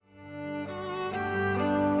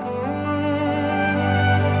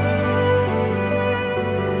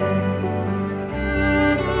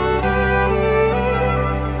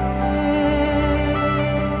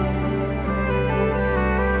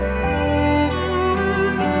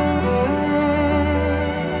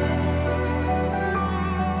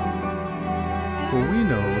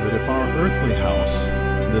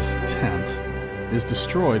this tent is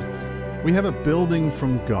destroyed, we have a building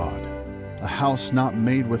from God, a house not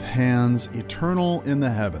made with hands, eternal in the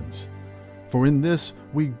heavens. For in this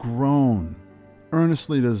we groan,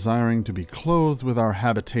 earnestly desiring to be clothed with our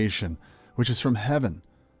habitation, which is from heaven,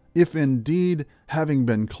 if indeed, having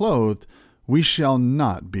been clothed, we shall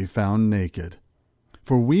not be found naked.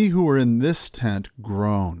 For we who are in this tent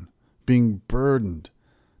groan, being burdened,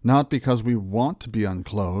 not because we want to be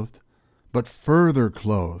unclothed, but further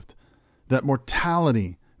clothed, that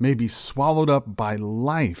mortality may be swallowed up by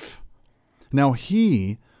life. Now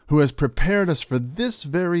he who has prepared us for this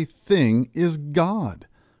very thing is God,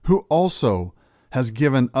 who also has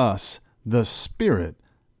given us the Spirit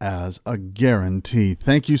as a guarantee.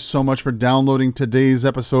 Thank you so much for downloading today's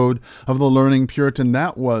episode of The Learning Puritan.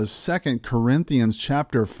 That was 2 Corinthians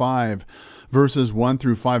chapter 5, verses 1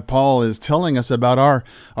 through 5. Paul is telling us about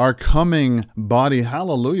our coming body.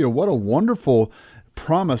 Hallelujah. What a wonderful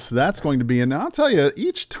promise that's going to be. And I'll tell you,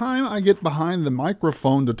 each time I get behind the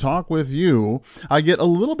microphone to talk with you, I get a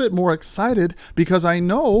little bit more excited because I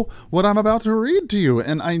know what I'm about to read to you.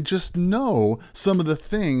 And I just know some of the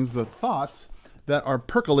things, the thoughts that are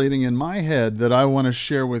percolating in my head that I want to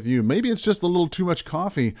share with you. Maybe it's just a little too much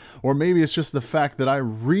coffee, or maybe it's just the fact that I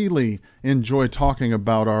really enjoy talking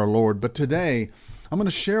about our Lord. But today, I'm going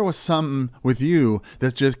to share something with you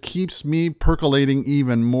that just keeps me percolating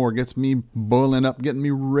even more, gets me boiling up, getting me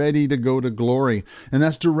ready to go to glory. And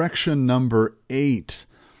that's direction number 8.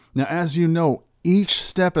 Now, as you know, each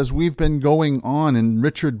step as we've been going on in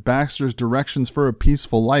Richard Baxter's Directions for a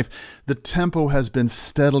Peaceful Life, the tempo has been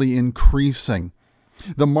steadily increasing.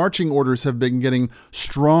 The marching orders have been getting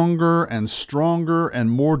stronger and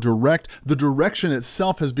more direct. The direction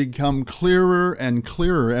itself has become clearer and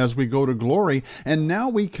clearer as we go to glory. And now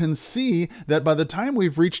we can see that by the time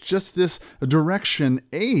we've reached just this direction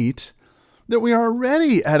 8, that we are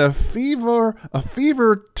already at a fever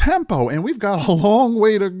tempo, and we've got a long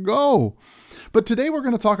way to go. But today we're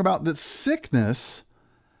going to talk about that sickness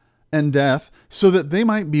and death so that they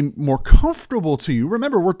might be more comfortable to you.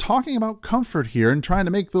 Remember, we're talking about comfort here and trying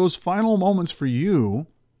to make those final moments for you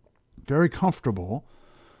very comfortable.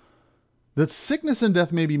 That sickness and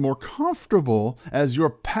death may be more comfortable as your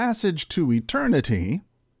passage to eternity.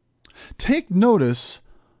 Take notice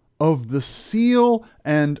of the seal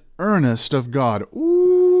and earnest of God.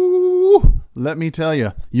 Ooh! Let me tell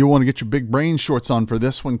you, you want to get your big brain shorts on for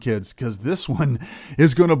this one, kids, because this one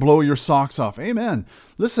is going to blow your socks off. Amen.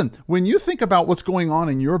 Listen, when you think about what's going on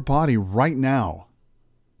in your body right now,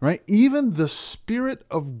 right, even the Spirit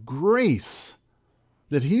of grace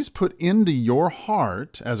that He's put into your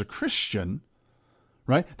heart as a Christian,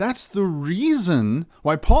 right, that's the reason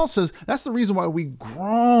why Paul says, that's the reason why we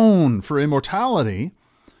groan for immortality,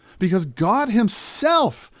 because God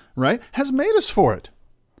Himself, right, has made us for it.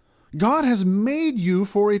 God has made you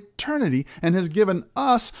for eternity and has given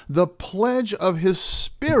us the pledge of His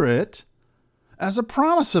Spirit as a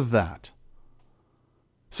promise of that.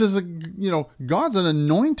 It says that, God's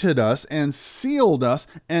anointed us and sealed us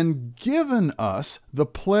and given us the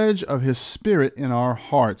pledge of His Spirit in our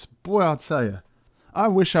hearts. Boy, I'll tell you, I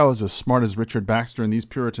wish I was as smart as Richard Baxter and these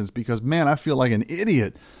Puritans, because, man, I feel like an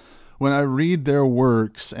idiot when I read their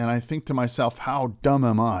works and I think to myself, how dumb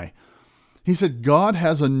am I? He said, God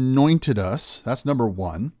has anointed us, that's number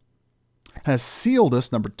 1, has sealed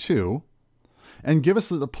us, number 2, and give us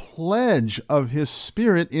the pledge of His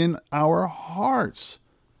Spirit in our hearts.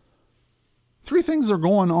 3 things are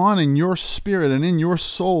going on in your spirit and in your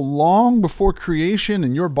soul long before creation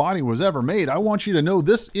and your body was ever made. I want you to know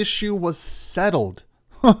this issue was settled.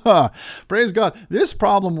 Praise God. This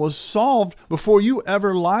problem was solved before you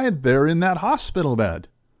ever lied there in that hospital bed.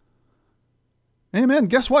 Amen.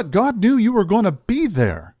 Guess what? God knew you were going to be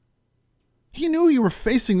there. He knew you were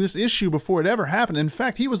facing this issue before it ever happened. In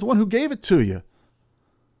fact, He was the one who gave it to you.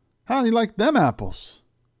 How do you like them apples?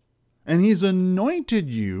 And He's anointed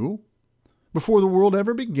you before the world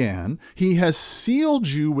ever began. He has sealed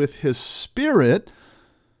you with His Spirit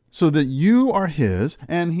so that you are His,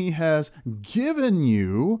 and He has given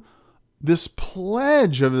you this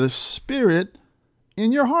pledge of the Spirit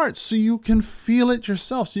in your heart so you can feel it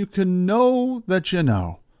yourself, so you can know that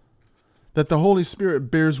that the Holy Spirit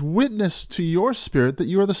bears witness to your spirit that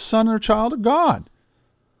you are the son or child of God.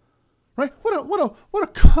 Right? What a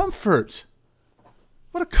comfort.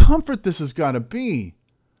 What a comfort this has got to be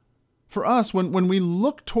for us when we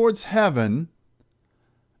look towards heaven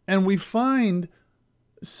and we find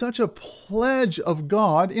such a pledge of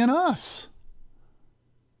God in us.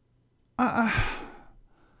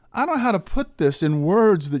 I don't know how to put this in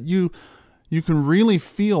words that you can really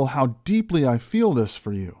feel how deeply I feel this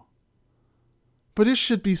for you. But it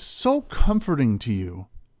should be so comforting to you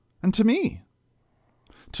and to me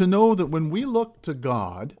to know that when we look to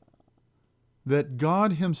God, that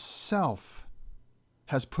God himself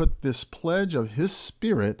has put this pledge of his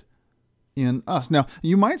Spirit in us. Now,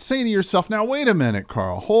 you might say to yourself, now, wait a minute,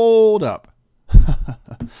 Carl, hold up.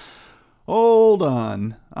 Hold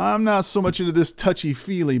on. I'm not so much into this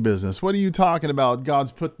touchy-feely business. What are you talking about?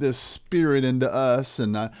 God's put this Spirit into us,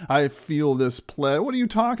 and I feel this pledge. What are you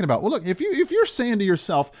talking about? Well, look, if you're saying to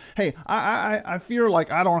yourself, hey, I feel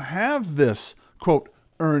like I don't have this, quote,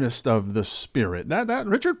 earnest of the Spirit. That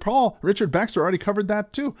Richard Baxter already covered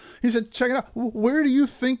that too. He said, check it out. Where do you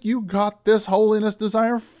think you got this holiness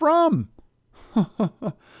desire from?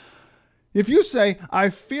 If you say, I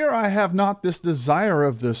fear I have not this desire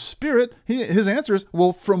of the Spirit, his answer is,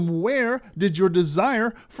 well, from where did your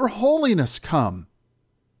desire for holiness come?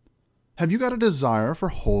 Have you got a desire for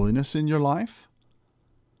holiness in your life?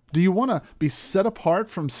 Do you want to be set apart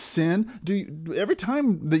from sin? Every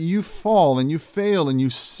time that you fall and you fail and you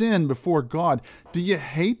sin before God, do you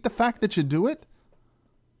hate the fact that you do it?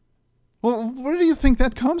 Well, where do you think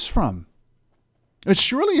that comes from? It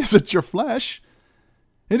surely isn't your flesh.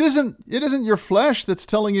 It isn't your flesh that's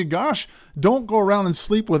telling you, gosh, don't go around and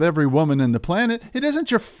sleep with every woman in the planet. It isn't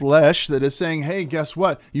your flesh that is saying, hey, guess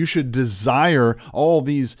what? You should desire all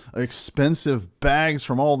these expensive bags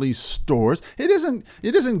from all these stores. It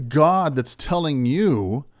isn't God that's telling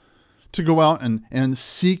you to go out and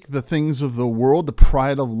seek the things of the world, the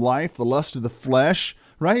pride of life, the lust of the flesh,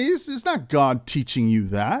 right? It's not God teaching you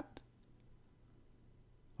that.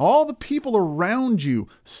 All the people around you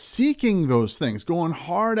seeking those things, going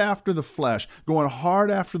hard after the flesh, going hard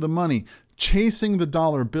after the money, chasing the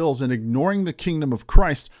dollar bills and ignoring the kingdom of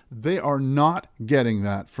Christ, they are not getting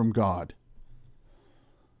that from God.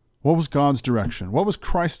 What was God's direction? What was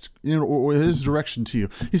Christ, his direction to you?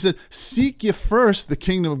 He said, seek ye first the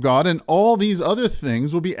kingdom of God, and all these other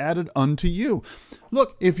things will be added unto you.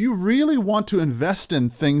 Look, if you really want to invest in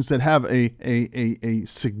things that have a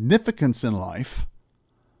significance in life,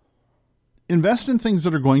 invest in things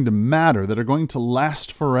that are going to matter, that are going to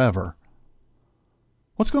last forever.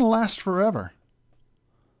 What's going to last forever?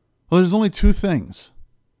 Well, there's only two things.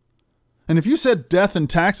 And if you said death and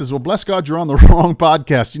taxes, well, bless God, you're on the wrong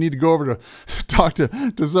podcast. You need to go over to talk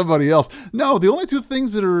to somebody else. No, the only two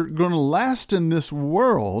things that are going to last in this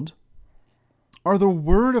world are the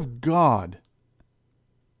Word of God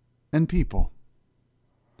and people.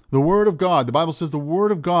 The Word of God. The Bible says the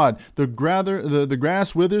Word of God. The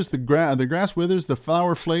grass withers, the grass withers, the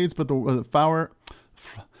flower fades, but the flower.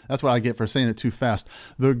 That's what I get for saying it too fast.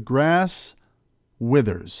 The grass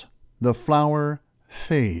withers, the flower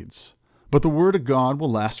fades, but the Word of God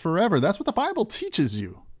will last forever. That's what the Bible teaches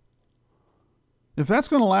you. If that's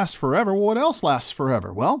going to last forever, what else lasts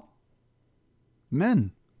forever? Well,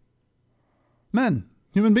 men,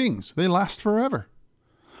 human beings, they last forever.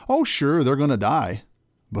 Oh, sure, they're going to die.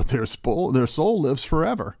 But their soul lives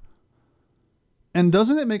forever. And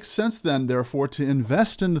doesn't it make sense then, therefore, to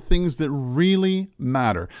invest in the things that really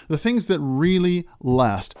matter, the things that really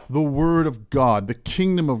last, the Word of God, the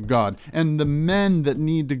kingdom of God, and the men that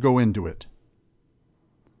need to go into it?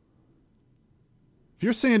 If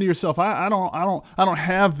you're saying to yourself, I don't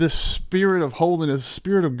have this spirit of holiness,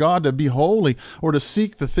 spirit of God to be holy or to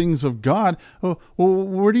seek the things of God, well,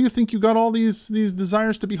 where do you think you got all these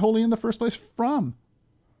desires to be holy in the first place from?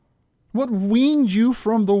 What weaned you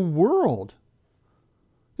from the world?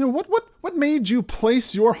 What made you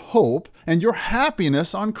place your hope and your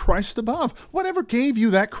happiness on Christ above? Whatever gave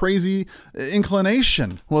you that crazy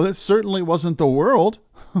inclination? Well, it certainly wasn't the world.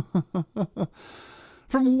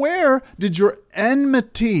 From where did your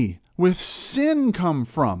enmity with sin come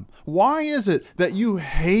from? Why is it that you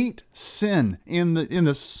hate sin in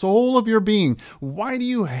the soul of your being? Why do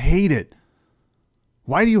you hate it?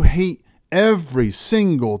 Why do you hate every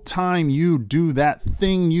single time you do that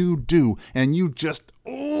thing you do, and you just,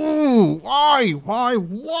 why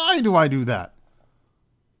do I do that?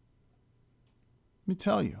 Let me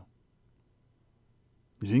tell you.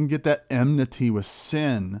 You didn't get that enmity with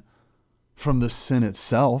sin from the sin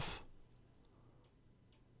itself.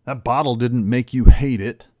 That bottle didn't make you hate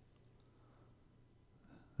it.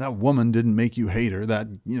 That woman didn't make you hate her.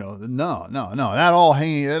 No. That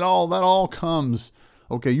all comes.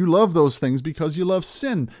 Okay, you love those things because you love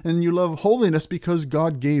sin, and you love holiness because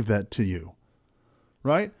God gave that to you,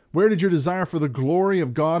 right? Where did your desire for the glory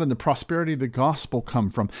of God and the prosperity of the gospel come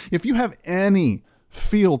from? If you have any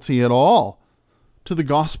fealty at all to the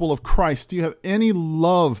gospel of Christ, do you have any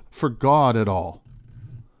love for God at all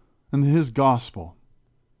and his gospel?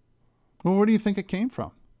 Well, where do you think it came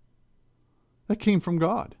from? That came from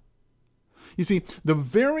God. You see, the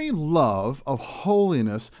very love of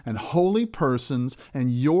holiness and holy persons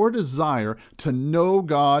and your desire to know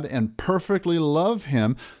God and perfectly love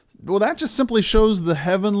Him, well, that just simply shows the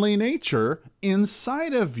heavenly nature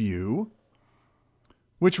inside of you,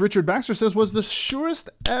 which Richard Baxter says was the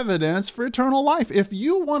surest evidence for eternal life. If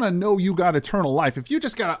you want to know you got eternal life, if you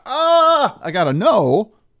just I gotta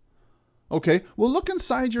know, okay, well, look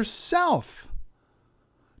inside yourself.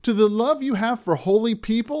 To the love you have for holy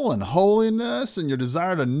people and holiness and your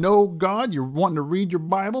desire to know God, you're wanting to read your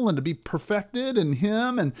Bible and to be perfected in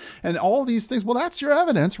Him and all these things, well, that's your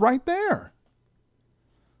evidence right there.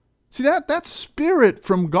 See, that spirit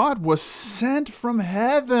from God was sent from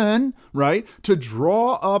heaven, right, to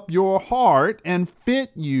draw up your heart and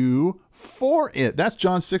fit you for it. That's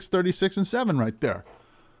John 6:36 and 7 right there.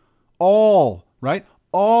 All, right,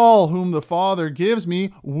 all whom the Father gives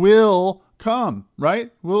me will come,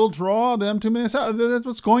 right, will draw them to me. That's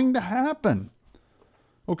what's going to happen.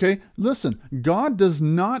 Okay, listen, God does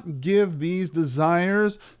not give these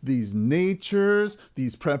desires, these natures,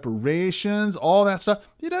 these preparations, all that stuff.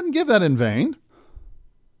 He doesn't give that in vain.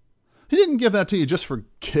 He didn't give that to you just for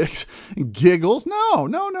kicks and giggles. No.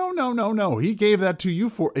 He gave that to you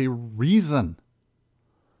for a reason.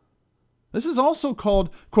 This is also called,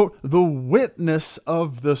 quote, the witness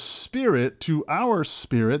of the Spirit to our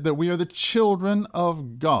spirit that we are the children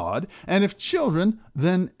of God. And if children,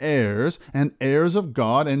 then heirs, and heirs of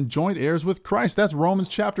God, and joint heirs with Christ. That's Romans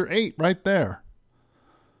chapter 8 right there.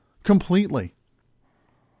 Completely.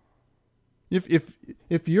 If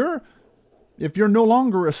you're no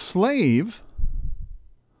longer a slave,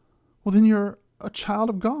 well, then you're a child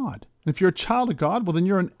of God. If you're a child of God, well, then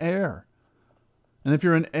you're an heir. And if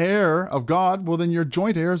you're an heir of God, well, then you're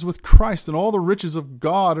joint heirs with Christ, and all the riches of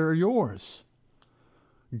God are yours.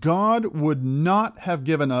 God would not have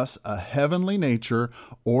given us a heavenly nature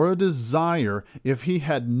or a desire if He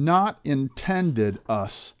had not intended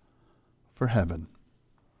us for heaven.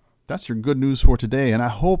 That's your good news for today, and I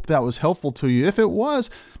hope that was helpful to you. If it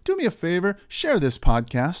was, do me a favor, share this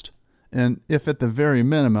podcast. And if at the very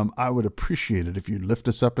minimum, I would appreciate it if you'd lift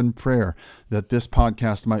us up in prayer that this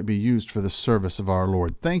podcast might be used for the service of our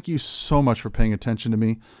Lord. Thank you so much for paying attention to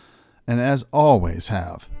me. And as always,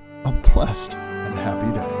 have a blessed and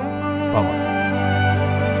happy day. Bye-bye.